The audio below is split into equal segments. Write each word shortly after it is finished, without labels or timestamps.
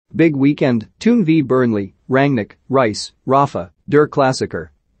Big weekend, Toon v Burnley, Rangnick, Rice, Rafa, der Klassiker.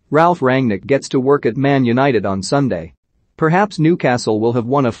 Ralf Rangnick gets to work at Man United on Sunday. Perhaps Newcastle will have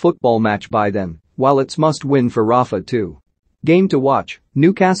won a football match by then, while it's must-win for Rafa too. Game to watch,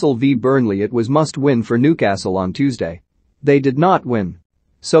 Newcastle v Burnley. It was must-win for Newcastle on Tuesday. They did not win.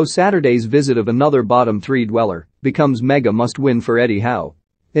 So Saturday's visit of another bottom-three dweller becomes mega must-win for Eddie Howe.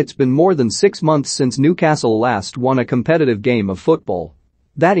 It's been more than 6 months since Newcastle last won a competitive game of football.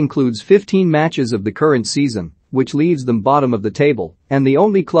 That includes 15 matches of the current season, which leaves them bottom of the table and the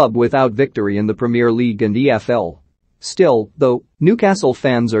only club without victory in the Premier League and EFL. Still, though, Newcastle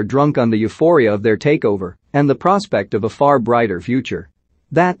fans are drunk on the euphoria of their takeover and the prospect of a far brighter future.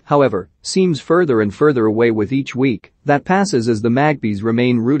 That, however, seems further and further away with each week that passes as the Magpies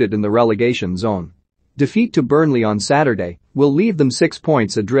remain rooted in the relegation zone. Defeat to Burnley on Saturday will leave them 6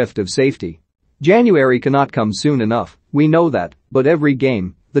 points adrift of safety. January cannot come soon enough, we know that, but every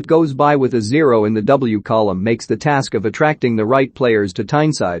game that goes by with a 0 in the W column makes the task of attracting the right players to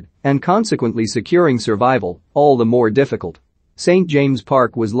Tyneside and consequently securing survival all the more difficult. St James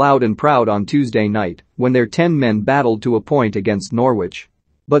Park was loud and proud on Tuesday night when their 10 men battled to a point against Norwich.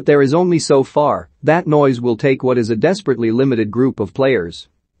 But there is only so far that noise will take what is a desperately limited group of players.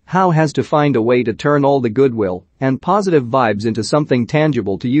 Howe has to find a way to turn all the goodwill and positive vibes into something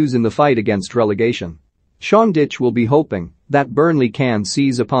tangible to use in the fight against relegation. Sean Dyche will be hoping that Burnley can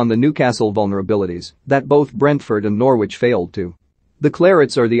seize upon the Newcastle vulnerabilities that both Brentford and Norwich failed to. The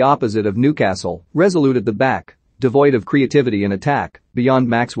Clarets are the opposite of Newcastle, resolute at the back, devoid of creativity in attack, beyond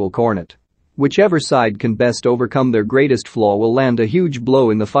Maxwell Cornet. Whichever side can best overcome their greatest flaw will land a huge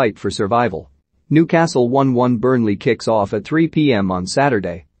blow in the fight for survival. Newcastle 1-1 Burnley kicks off at 3 p.m. on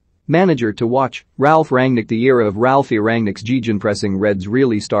Saturday. Manager to watch, Ralf Rangnick. The era of Ralphie Rangnick's gegenpressing Reds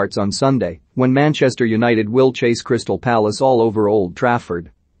really starts on Sunday, when Manchester United will chase Crystal Palace all over Old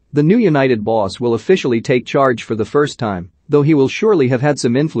Trafford. The new United boss will officially take charge for the first time, though he will surely have had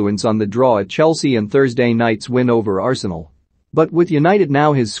some influence on the draw at Chelsea and Thursday night's win over Arsenal. But with United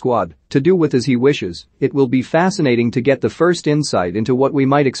now his squad to do with as he wishes, it will be fascinating to get the first insight into what we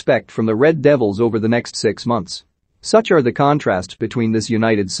might expect from the Red Devils over the next 6 months. Such are the contrasts between this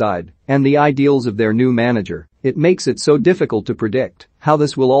United side and the ideals of their new manager, it makes it so difficult to predict how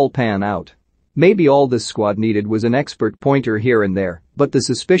this will all pan out. Maybe all this squad needed was an expert pointer here and there, but the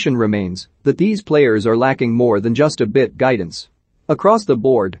suspicion remains that these players are lacking more than just a bit guidance. Across the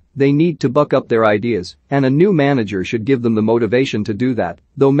board, they need to buck up their ideas, and a new manager should give them the motivation to do that,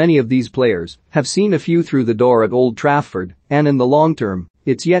 though many of these players have seen a few through the door at Old Trafford, and in the long term,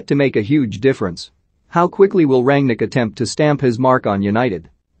 it's yet to make a huge difference. How quickly will Rangnick attempt to stamp his mark on United?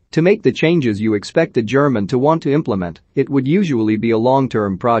 To make the changes you expect the German to want to implement, it would usually be a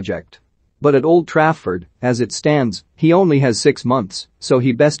long-term project. But at Old Trafford, as it stands, he only has 6 months, so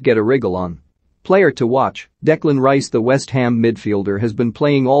he best get a wriggle on. Player to watch, Declan Rice. The West Ham midfielder has been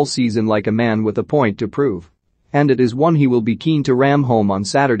playing all season like a man with a point to prove. And it is one he will be keen to ram home on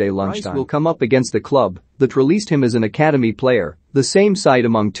Saturday lunchtime. Rice will come up against the club that released him as an academy player, the same side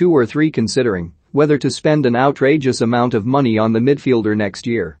among 2 or 3 considering whether to spend an outrageous amount of money on the midfielder next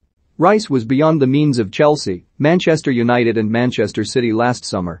year. Rice was beyond the means of Chelsea, Manchester United and Manchester City last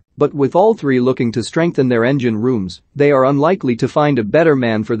summer, but with all 3 looking to strengthen their engine rooms, they are unlikely to find a better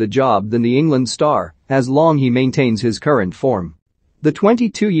man for the job than the England star, as long he maintains his current form. The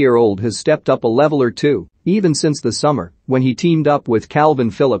 22-year-old has stepped up a level or two, even since the summer, when he teamed up with Calvin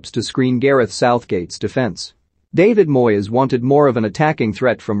Phillips to screen Gareth Southgate's defense. David Moyes wanted more of an attacking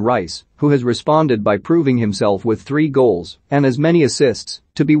threat from Rice, who has responded by proving himself with 3 goals and as many assists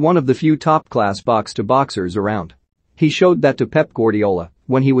to be one of the few top-class box-to-boxers around. He showed that to Pep Guardiola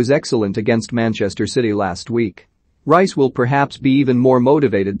when he was excellent against Manchester City last week. Rice will perhaps be even more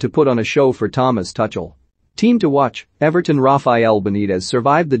motivated to put on a show for Thomas Tuchel. Team to watch, Everton. Rafael Benitez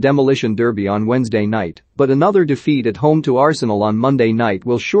survived the demolition derby on Wednesday night, but another defeat at home to Arsenal on Monday night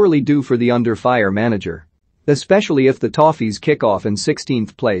will surely do for the under-fire manager. Especially if the Toffees kick off in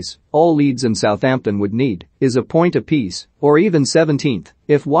 16th place, all Leeds and Southampton would need is a point apiece, or even 17th,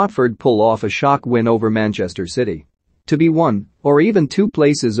 if Watford pull off a shock win over Manchester City. To be 1 or even 2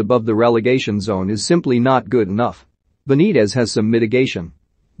 places above the relegation zone is simply not good enough. Benitez has some mitigation.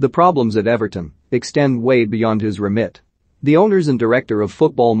 The problems at Everton extend way beyond his remit. The owners and director of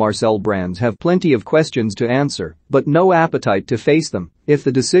football Marcel Brands have plenty of questions to answer, but no appetite to face them, if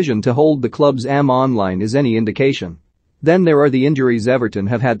the decision to hold the club's online is any indication. Then there are the injuries Everton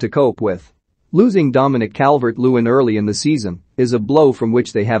have had to cope with. Losing Dominic Calvert-Lewin early in the season is a blow from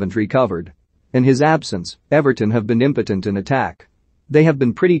which they haven't recovered. In his absence, Everton have been impotent in attack. They have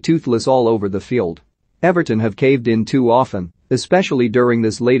been pretty toothless all over the field. Everton have caved in too often especially during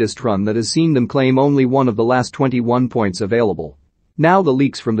this latest run that has seen them claim only one of the last 21 points available. Now the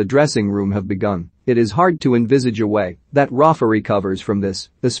leaks from the dressing room have begun. It is hard to envisage a way that Rafa recovers from this,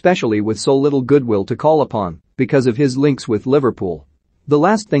 especially with so little goodwill to call upon because of his links with Liverpool. The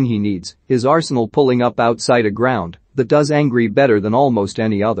last thing he needs is Arsenal pulling up outside a ground that does angry better than almost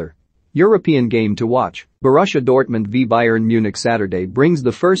any other. European game to watch. Borussia Dortmund v Bayern Munich Saturday brings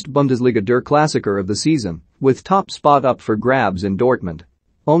the first Bundesliga Der Klassiker of the season, with top spot up for grabs in Dortmund.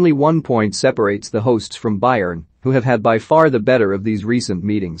 Only 1 point separates the hosts from Bayern, who have had by far the better of these recent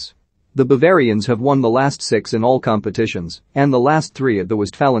meetings. The Bavarians have won the last 6 in all competitions and the last 3 at the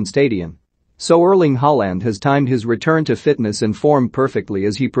Westfalenstadion. So Erling Haaland has timed his return to fitness and form perfectly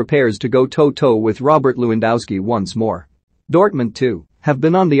as he prepares to go toe-to-toe with Robert Lewandowski once more. Dortmund, too, have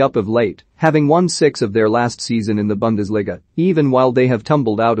been on the up of late, having won 6 of their last season in the Bundesliga, even while they have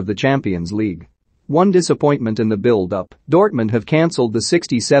tumbled out of the Champions League. One disappointment in the build-up, Dortmund have cancelled the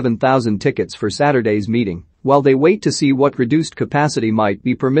 67,000 tickets for Saturday's meeting, while they wait to see what reduced capacity might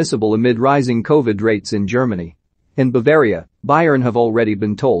be permissible amid rising COVID rates in Germany. In Bavaria, Bayern have already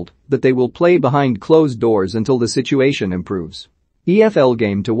been told that they will play behind closed doors until the situation improves. EFL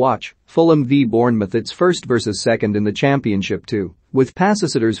game to watch, Fulham v Bournemouth, its first versus second in the Championship too, with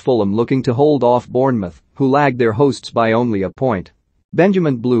Passissitters Fulham looking to hold off Bournemouth, who lagged their hosts by only a point.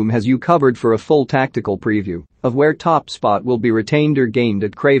 Benjamin Bloom has you covered for a full tactical preview of where top spot will be retained or gained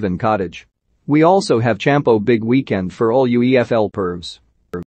at Craven Cottage. We also have Champo Big Weekend for all you EFL pervs.